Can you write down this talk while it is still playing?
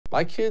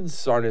My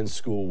kids aren't in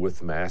school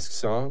with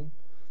masks on.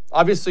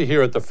 Obviously,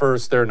 here at the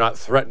First, they're not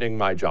threatening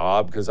my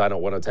job because I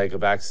don't want to take a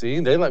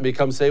vaccine. They let me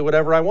come say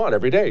whatever I want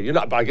every day.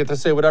 I get to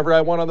say whatever I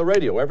want on the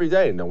radio every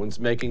day. No one's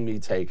making me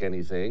take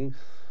anything.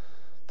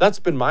 That's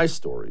been my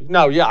story.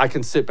 Now, yeah, I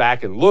can sit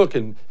back and look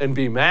and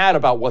be mad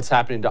about what's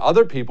happening to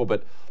other people,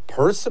 but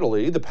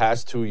personally, the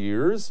past 2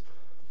 years,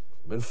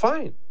 I've been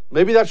fine.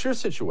 Maybe that's your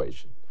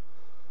situation.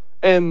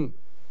 And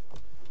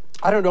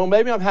I don't know,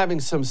 maybe I'm having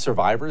some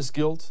survivor's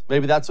guilt.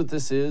 Maybe that's what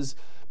this is.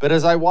 But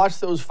as I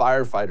watched those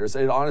firefighters,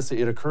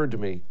 it occurred to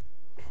me,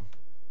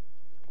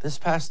 this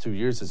past 2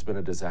 years has been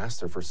a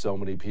disaster for so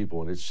many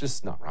people, and it's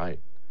just not right.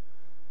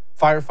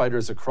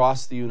 Firefighters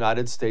across the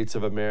United States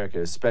of America,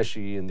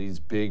 especially in these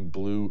big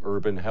blue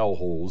urban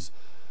hellholes,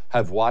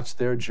 have watched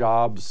their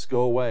jobs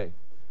go away.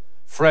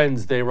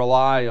 Friends they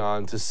rely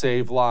on to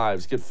save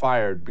lives get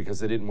fired because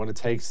they didn't want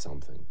to take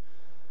something.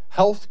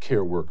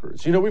 Healthcare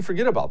workers, we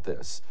forget about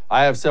this.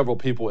 I have several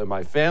people in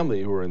my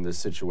family who are in this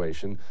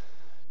situation.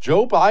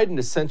 Joe Biden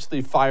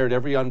essentially fired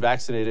every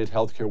unvaccinated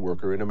healthcare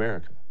worker in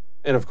America.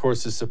 And of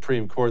course, the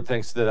Supreme Court,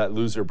 thanks to that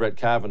loser Brett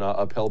Kavanaugh,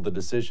 upheld the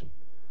decision.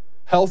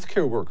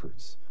 Healthcare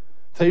workers,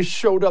 they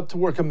showed up to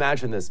work.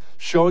 Imagine this,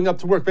 showing up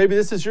to work. Maybe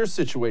this is your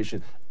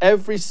situation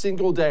every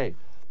single day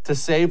to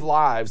save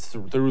lives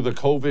through the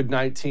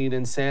COVID-19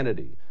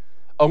 insanity,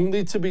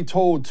 only to be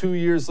told 2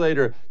 years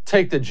later,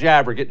 take the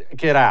jab or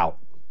get out.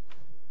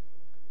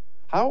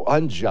 How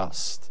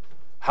unjust,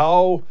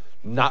 how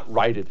not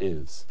right it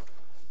is.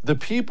 The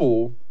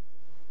people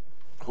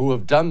who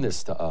have done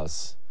this to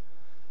us,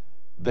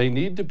 they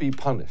need to be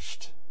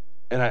punished.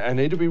 And I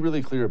need to be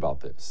really clear about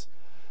this.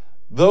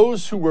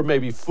 Those who were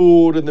maybe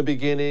fooled in the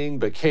beginning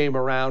but came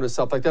around and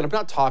stuff like that, I'm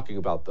not talking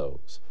about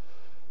those.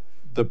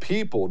 The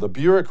people, the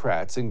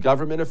bureaucrats and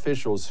government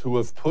officials who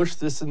have pushed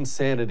this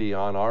insanity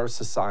on our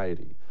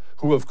society,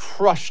 who have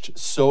crushed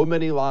so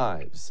many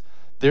lives,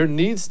 there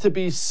needs to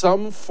be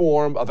some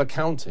form of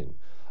accounting.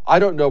 I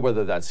don't know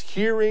whether that's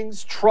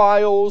hearings,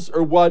 trials,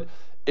 or what.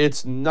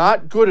 It's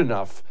not good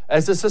enough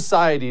as a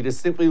society to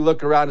simply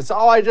look around and say,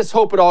 oh, I just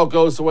hope it all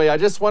goes away. I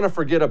just want to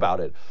forget about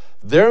it.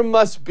 There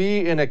must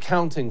be an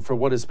accounting for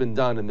what has been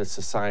done in this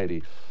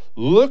society.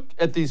 Look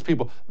at these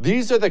people.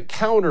 These are the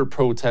counter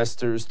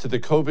protesters to the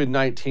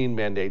COVID-19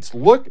 mandates.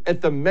 Look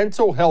at the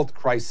mental health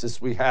crisis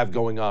we have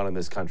going on in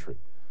this country.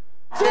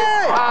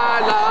 I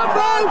love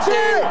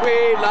Fauci.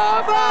 We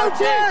love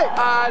Fauci.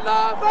 I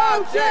love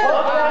Fauci.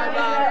 I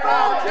love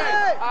Fauci.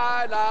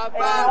 I love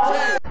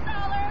Fauci.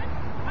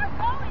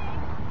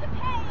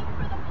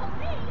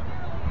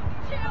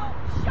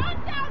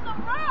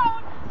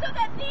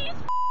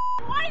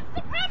 White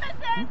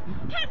supremacists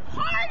can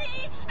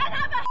party and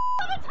have a hell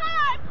of a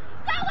time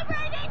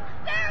celebrating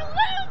their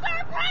loser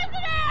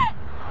president!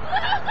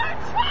 Loser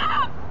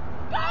Trump!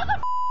 Go the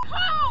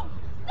home!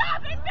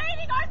 Stop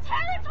invading our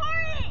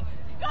territory!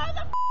 Go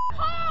the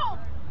home!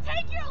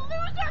 Take your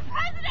loser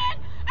president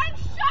and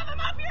shove him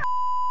up your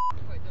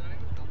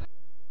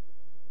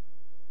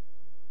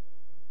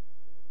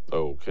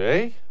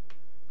Okay.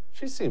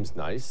 She seems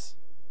nice.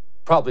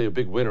 Probably a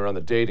big winner on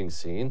the dating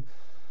scene.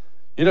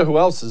 You know who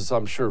else is,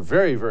 I'm sure,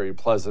 very, very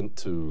pleasant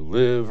to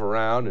live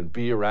around and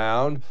be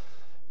around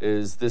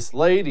is this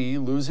lady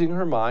losing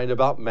her mind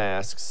about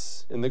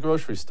masks in the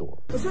grocery store.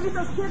 We should get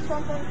those kids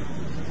something.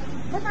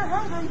 But they're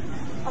hungry.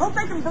 I hope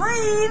they can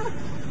breathe.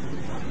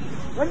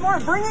 Wouldn't want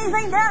to bring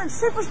anything down in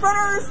super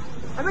spreaders.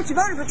 I bet you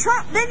voted for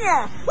Trump, didn't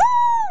you?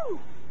 Woo!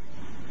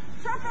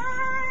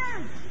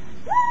 Trumpers!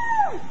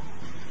 Woo!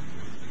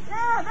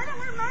 Yeah, they don't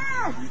wear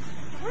masks.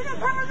 We don't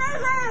cover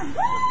noses.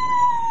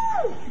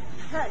 Woo!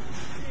 Hey.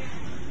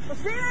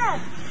 Let's see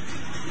this!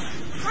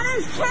 My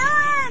name's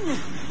Karen!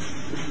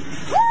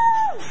 Woo!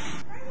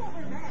 They won't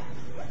wear masks.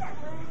 Get that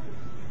thing.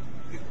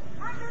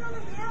 I'm gonna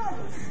look yellow.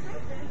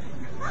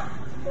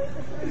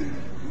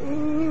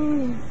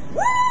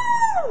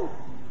 Woo!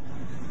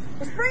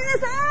 Let's bring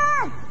this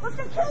in! Let's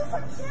go kill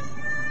some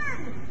children!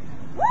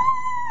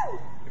 Woo!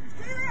 Let's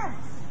do this!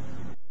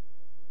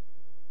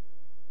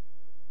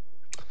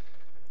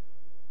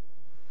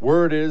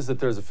 Word is that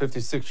there's a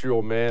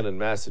 56-year-old man in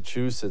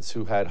Massachusetts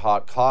who had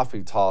hot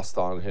coffee tossed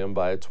on him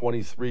by a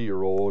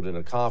 23-year-old in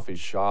a coffee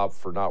shop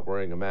for not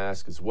wearing a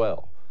mask as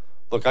well.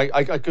 Look,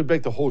 I could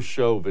make the whole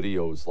show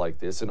videos like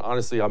this, and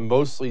honestly, I'm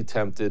mostly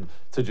tempted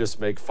to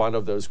just make fun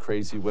of those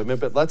crazy women,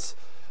 but let's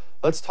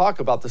talk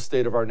about the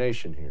state of our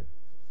nation here.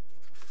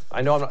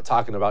 I know I'm not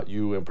talking about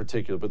you in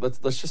particular, but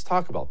let's just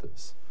talk about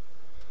this.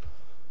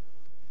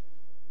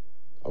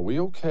 Are we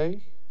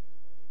okay?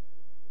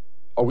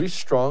 Are we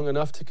strong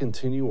enough to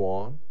continue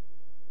on?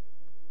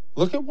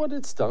 Look at what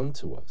it's done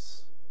to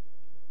us.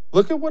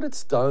 Look at what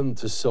it's done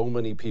to so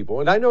many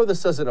people. And I know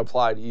this doesn't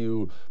apply to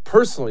you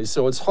personally,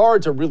 so it's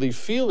hard to really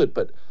feel it,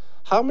 but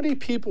how many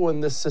people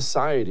in this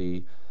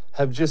society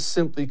have just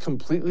simply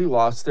completely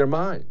lost their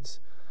minds?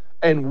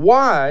 And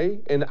why,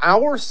 in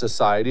our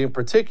society in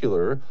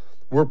particular,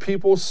 were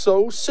people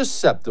so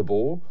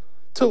susceptible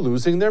to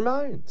losing their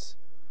minds?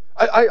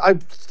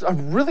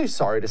 I'm really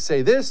sorry to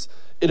say this.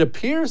 it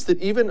appears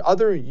that even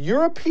other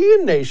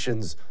European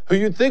nations who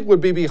you'd think would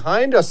be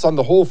behind us on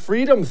the whole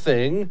freedom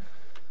thing,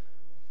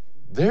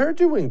 they're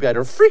doing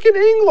better. Freaking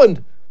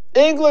England.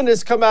 England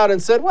has come out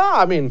and said, well,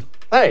 I mean,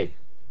 hey,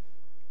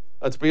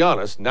 let's be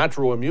honest,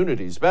 natural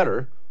immunity is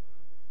better.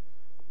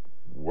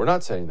 We're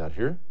not saying that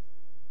here.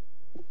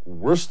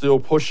 We're still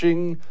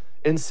pushing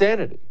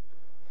insanity.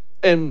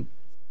 And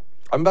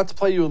I'm about to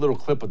play you a little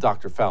clip of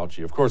Dr.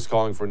 Fauci, of course,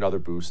 calling for another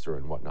booster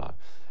and whatnot.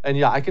 And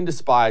yeah, I can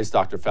despise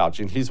Dr. Fauci,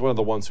 and he's one of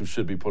the ones who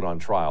should be put on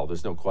trial.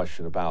 There's no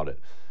question about it.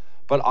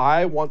 But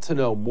I want to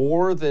know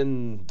more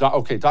than,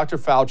 okay, Dr.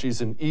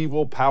 Fauci's an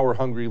evil,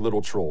 power-hungry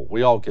little troll.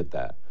 We all get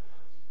that.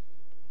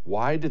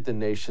 Why did the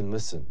nation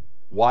listen?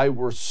 Why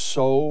were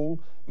so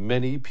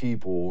many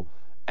people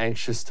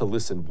anxious to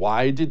listen?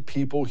 Why did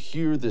people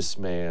hear this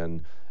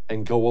man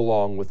and go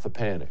along with the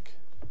panic?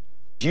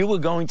 You were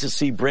going to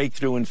see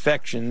breakthrough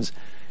infections,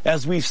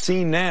 as we've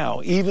seen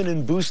now, even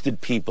in boosted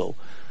people.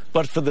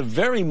 But for the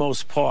very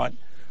most part,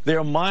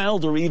 they're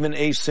mild or even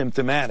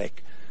asymptomatic.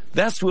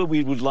 That's where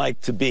we would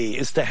like to be,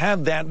 is to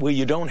have that where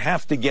you don't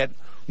have to get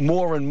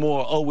more and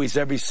more always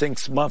every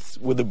 6 months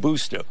with a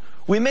booster.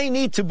 We may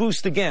need to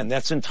boost again.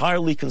 That's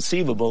entirely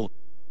conceivable.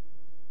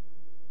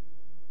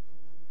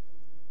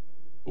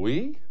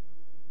 We?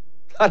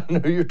 I don't know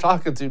who you're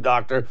talking to,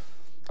 doctor.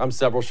 I'm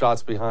several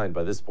shots behind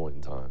by this point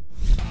in time.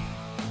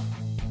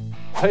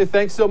 Hey,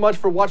 thanks so much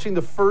for watching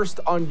the first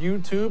on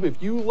YouTube.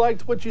 If you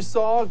liked what you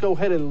saw, go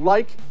ahead and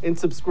like and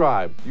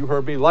subscribe. You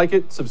heard me. Like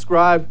it,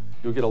 subscribe.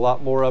 You'll get a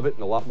lot more of it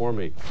and a lot more of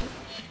me.